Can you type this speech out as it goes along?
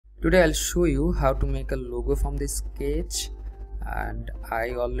Today I'll show you how to make a logo from the sketch, and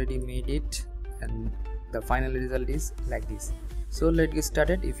I already made it and the final result is like this. So let's get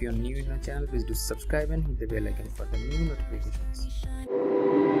started. If you're new in my channel, please do subscribe and hit the bell icon for the new notifications.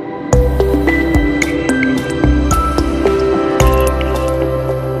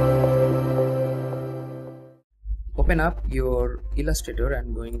 Open up your Illustrator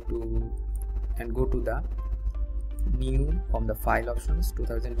and go to the new from the file options,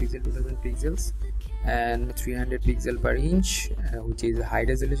 2000 pixels and 300 pixel per inch, which is high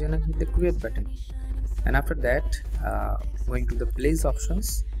resolution, and hit the create button. And after that, going to the place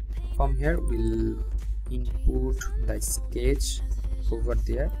options, from here we'll input the sketch over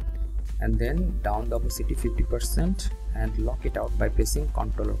there and then down the opacity 50% and lock it out by pressing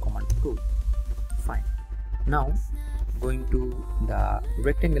Ctrl or Command 2. Fine. Now going to the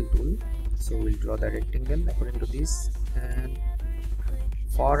rectangle tool, so we'll draw the rectangle according to this, and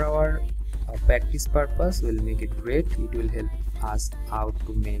for our practice purpose we'll make it red. It will help us how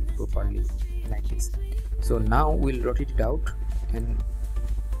to make properly like this. So now we'll rotate it out, and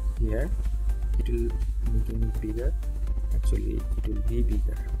here it will making it bigger. Actually it will be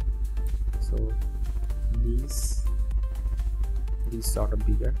bigger, so this sort of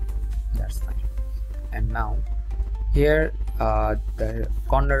bigger, that's fine. And now here the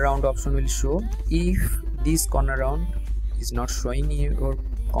corner round option will show. If this corner round is not showing in your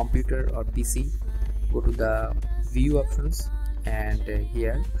computer or PC, go to the view options and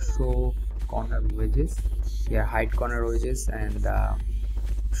here show corner wedges. Here hide corner wedges and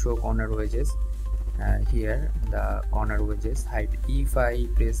show corner wedges. Here the corner wedges hide. If I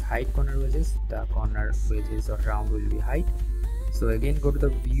press hide corner wedges, the corner wedges or round will be hide. So again go to the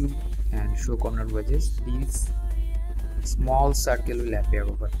view and show corner wedges. These small circle will appear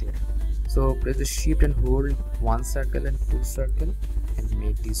over there. So press the shift and hold one circle and two circle and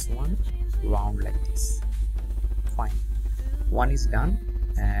make this one round like this. Fine, one is done,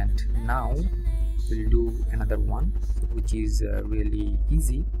 and now we'll do another one which is really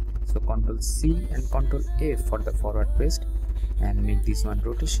easy. So Ctrl C and Ctrl F for the forward paste and make this one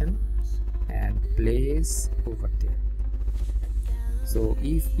rotation and place over there. So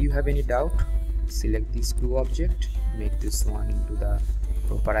if you have any doubt, select these two objects, make this one into the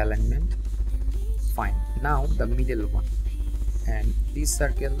proper alignment. Fine. Now the middle one, and this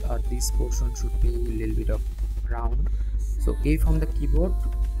circle or this portion should be a little bit of round. So A from the keyboard,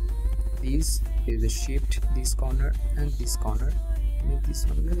 this is the shift, this corner and this corner, make this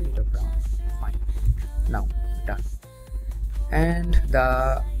one a little bit of round. Fine. Now done. And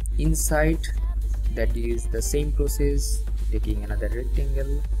the inside, that is the same process, taking another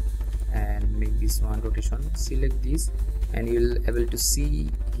rectangle and make this one rotation. Select this and you will able to see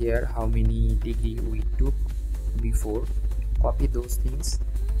here how many degree we took before. Copy those things,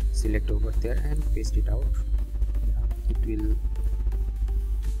 select over there and paste it out. It will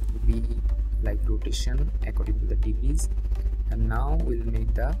be like rotation according to the degrees. And now we'll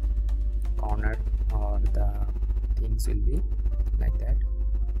make the corner or the things will be like that.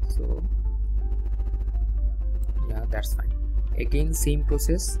 So yeah, that's fine. Again same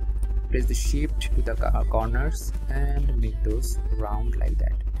process, press the shift to the corners and make those round like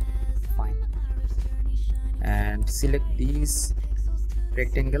that. Fine. And select this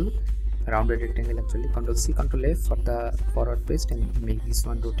rectangle, rounded rectangle actually, Ctrl C Ctrl F for the forward paste and make this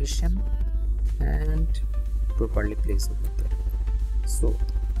one rotation and properly place over there. So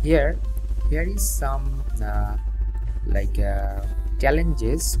here is some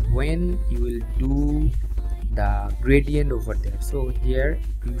challenges when you will do the gradient over there. So here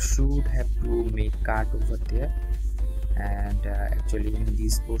you should have to make cut over there, and actually in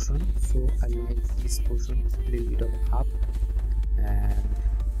this portion, so I'll make this portion a little bit of up and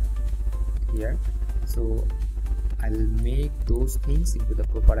here. So I'll make those things into the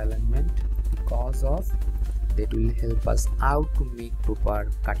proper alignment, because of that will help us out to make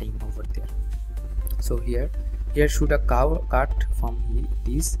proper cutting over there. So here should a cut from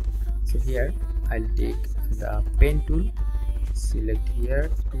this. So here I'll take the pen tool, select here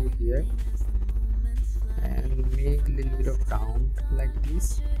to here and make a little bit of round like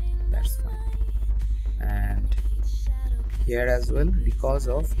this. That's fine. And here as well, because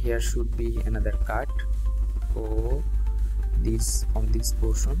of here should be another cut for this from this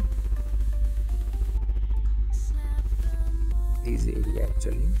portion, this area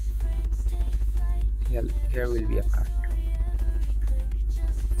actually. Here will be a cut.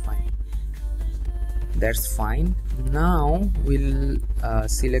 Fine, that's fine. Now we'll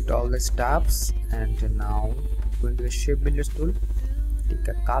select all the stuffs, and now going to the shape builders tool, take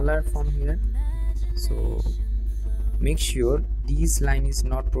a color from here. So make sure this line is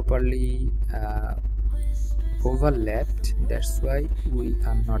not properly overlapped, that's why we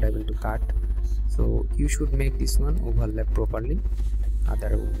are not able to cut. So you should make this one overlap properly,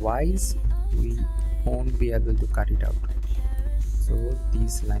 otherwise we won't be able to cut it out. So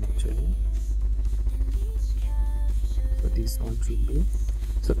this line actually, so this one should be,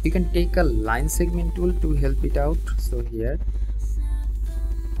 so you can take a line segment tool to help it out. So here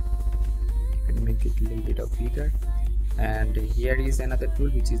you can make it a little bit of bigger, and here is another tool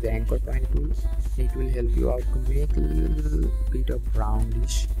which is the anchor point tool. It will help you out to make a little bit of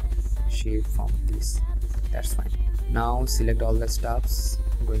roundish shape from this. That's fine. Now select all the stuffs,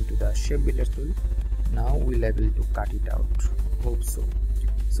 going to the shape builder tool. Now we'll able to cut it out, hope so.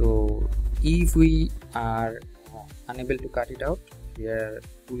 So if we are unable to cut it out, here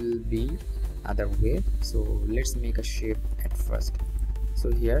will be other way. So let's make a shape at first.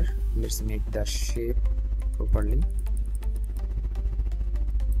 So here let's make the shape properly.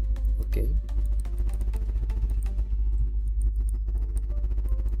 Okay,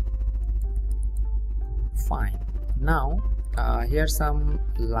 fine. Now here some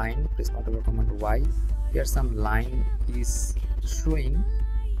line, press Ctrl Command Y. Here some line is showing,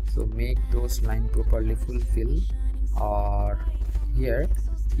 so make those line properly fulfill. Or here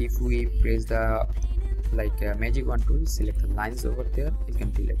if we press the magic wand tool, select the lines over there, you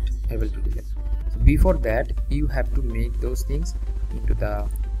can delete, able to delete. So before that you have to make those things into the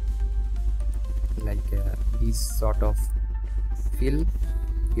this sort of fill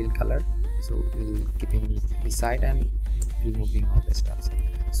color. So we'll keeping it beside and removing all the stuff.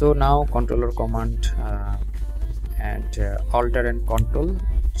 So now controller command and alter and control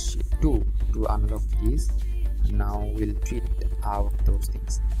 2 to unlock these. Now we'll treat out those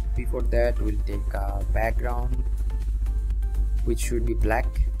things. Before that we'll take a background which should be black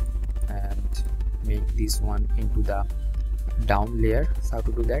and make this one into the down layer. So how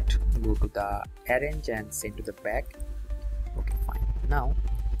to do that? Go to the arrange and send to the back. Okay, fine. Now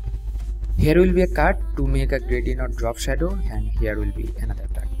here will be a cut to make a gradient or drop shadow, and here will be another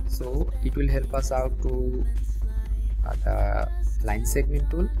cut. So it will help us out to the line segment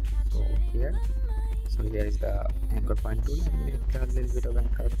tool. So here is the anchor point tool, and make a little bit of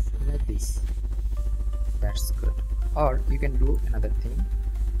anchor like this. That's good. Or you can do another thing,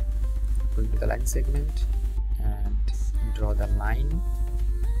 go to the line segment and draw the line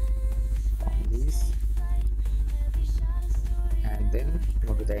from this, and then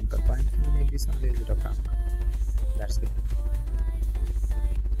go to the anchor point and make this one a little bit of round. That's good.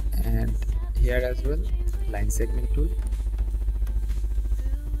 And here as well, line segment tool,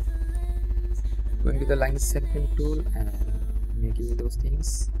 going to the line segment tool and making those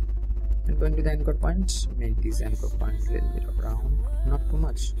things, and going to the anchor point, make this anchor point a little bit of round, not too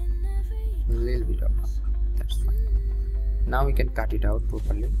much, a little bit of round. That's fine. Now we can cut it out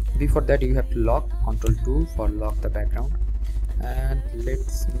properly. Before that you have to lock, Ctrl 2 for lock the background, and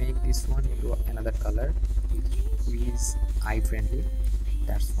let's make this one into another color which is eye friendly.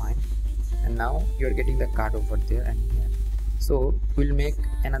 That's fine. And now you're getting the cut over there and here. So we'll make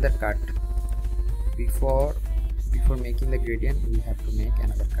another cut. Before making the gradient we have to make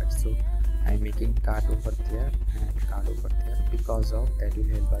another cut. So I'm making cut over there and cut over there, because of that will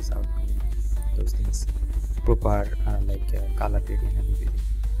help us out to make those things proper, color gradient and everything.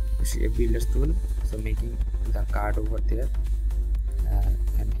 Shape builders tool, so making the cut over there,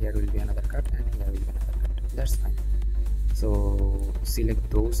 and here will be another cut, and here will be another cut. That's fine. So select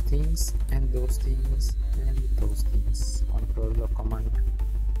those things and those things and those things, control or command,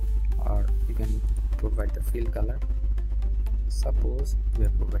 or you can provide the fill color. Suppose we are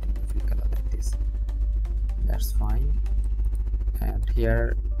providing the fill color like this. That's fine. And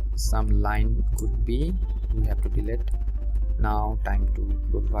here some line could be, we have to delete. Now time to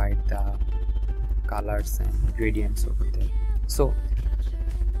provide the colors and gradients over there. So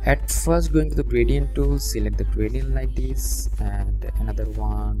at first, going to the gradient tool, select the gradient like this, and another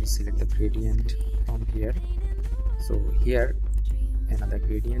one, select the gradient from here. So here another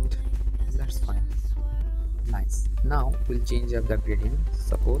gradient. That's fine. Nice. Now we'll change up the gradient.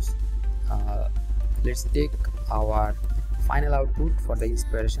 Suppose let's take our final output for the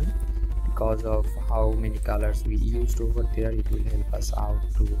inspiration. Because of how many colors we used over there, it will help us out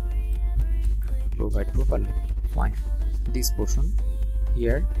to provide properly. Fine. This portion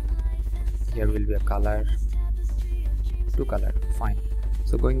here will be a color, 2 color. Fine.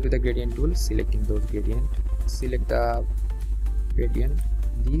 So going to the gradient tool, selecting those gradient, select the gradient,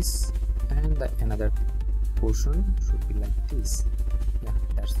 this, and the another portion should be like this. Yeah,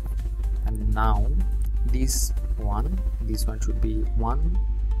 that's fine. And now this one should be 1,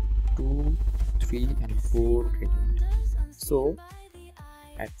 2, 3 and 4 gradient. So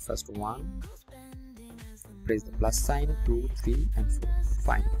at first 1, press the plus sign, 2, 3 and 4.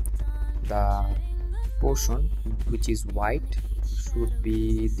 Fine. The portion which is white should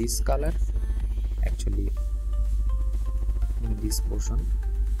be this color, actually in this portion,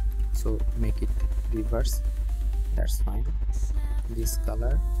 so make it reverse, that's fine, this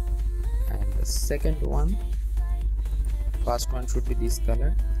color. And the second one, first one should be this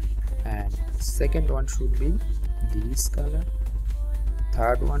color, and second one should be this color,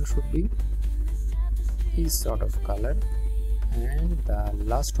 third one should be this sort of color, and the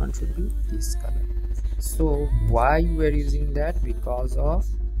last one should be this color. So why we are using that? Because of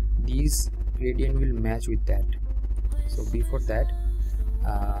this gradient will match with that. So before that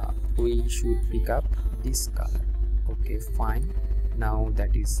we should pick up this color. Okay, fine, now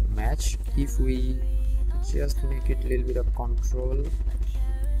that is match. If we just make it a little bit of control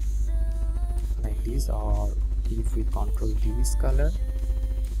like this, or if we control this color,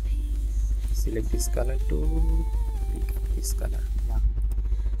 select this color to pick up this color, yeah,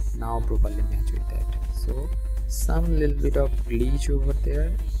 now properly match with that. So some little bit of glitch over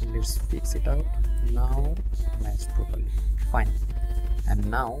there, let's fix it out. Now match properly, fine. And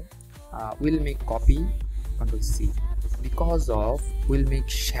now we'll make copy, Ctrl C, because of we'll make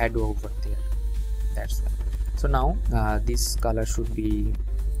shadow over there, that's why. So now this color should be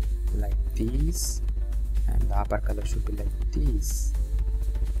like this, and the upper color should be like this,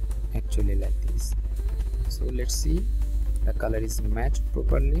 actually like this. So let's see the color is matched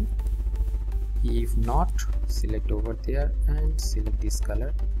properly. If not, select over there and select this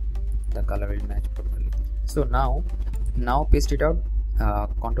color, the color will match properly. So now paste it out,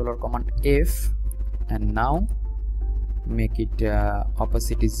 Ctrl or Command F, and now make it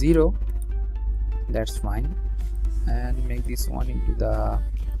opacity 0, that's fine, and make this one into the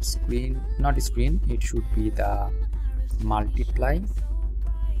screen, not screen, it should be the multiply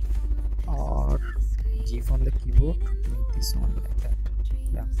or G from the keyboard, make this one like that,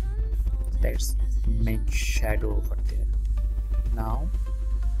 yeah. Let's make shadow over there. Now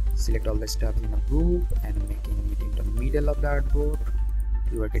select all the stuff in a group and making it in the middle of the artboard.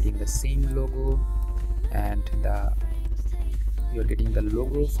 You are getting the same logo, and you are getting the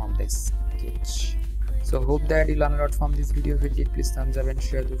logo from the sketch. So hope that you learn a lot from this video. If you did, please thumbs up and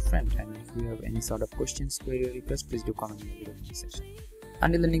share with your friend. And if you have any sort of questions, query or request, please do comment in the video section.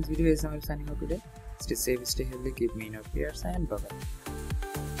 Until the next video, ASM Arif signing out today. Stay safe, stay healthy, keep me in your prayers, and bye bye.